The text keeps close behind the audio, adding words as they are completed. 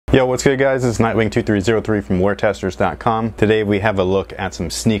Yo, what's good guys? It's Nightwing2303 from WearTesters.com. Today we have a look at some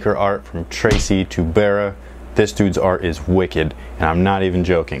sneaker art from Tracy Tubera. This dude's art is wicked, and I'm not even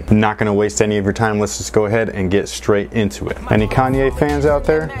joking. I'm not gonna waste any of your time. Let's just go ahead and get straight into it. Any Kanye fans out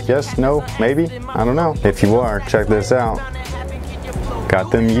there? Yes? No? Maybe? I don't know. If you are, check this out. Got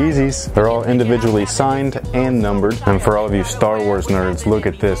them Yeezys. They're all individually signed and numbered. And for all of you Star Wars nerds, look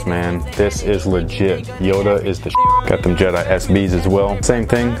at this, man. This is legit. Yoda is the shit. Got them Jedi SBs as well. Same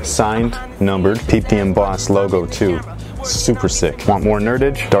thing, signed, numbered. Peep the embossed logo too. Super sick. Want more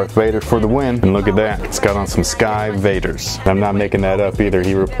nerdage? Darth Vader for the win. And look at that. It's got on some Sky Vaders. I'm not making that up either.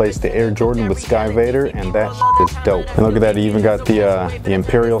 He replaced the Air Jordan with Sky Vader, and that is dope. And look at that. He even got the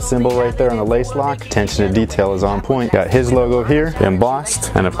Imperial symbol right there on the lace lock. Attention to detail is on point. Got his logo here,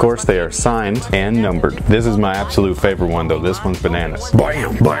 embossed, and of course they are signed and numbered. This is my absolute favorite one though. This one's bananas.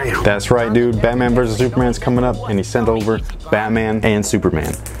 Bam, bam. That's right, dude. Batman vs. Superman's coming up, and he sent over Batman and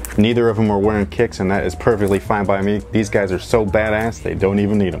Superman. Neither of them are wearing kicks, and that is perfectly fine by me. These guys are so badass, they don't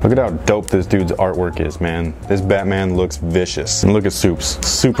even need them. Look at how dope this dude's artwork is, man. This Batman looks vicious. And look at Supes.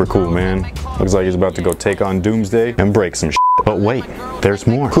 Super cool, man. Looks like he's about to go take on Doomsday and break some shit. But wait, there's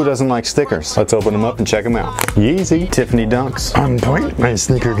more. Who doesn't like stickers? Let's open them up and check them out. Yeezy, Tiffany Dunks. On point my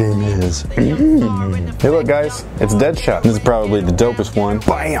sneaker game is. Hey look guys, it's Deadshot. This is probably the dopest one.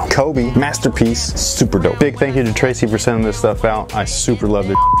 Bam! Kobe, masterpiece, super dope. Big thank you to Tracy for sending this stuff out. I super love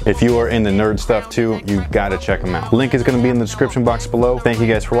it. If you are into nerd stuff too, you gotta check them out. Link is gonna be in the description box below. Thank you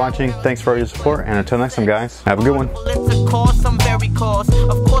guys for watching. Thanks for all your support, and until next time guys, have a good one. I'm very coarse.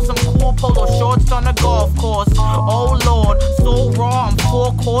 Of course I'm cool, polo shorts on a golf course. Oh lord, so raw, I'm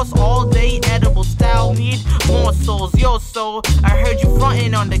full course all day, edible style, need more souls. Yo, so I heard you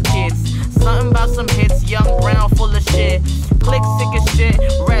frontin' on the kids. Something about some hits, young brown full of shit. Click sick as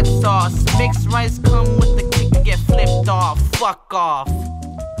shit, red sauce. Mixed rice come with the kick and get flipped off. Fuck off.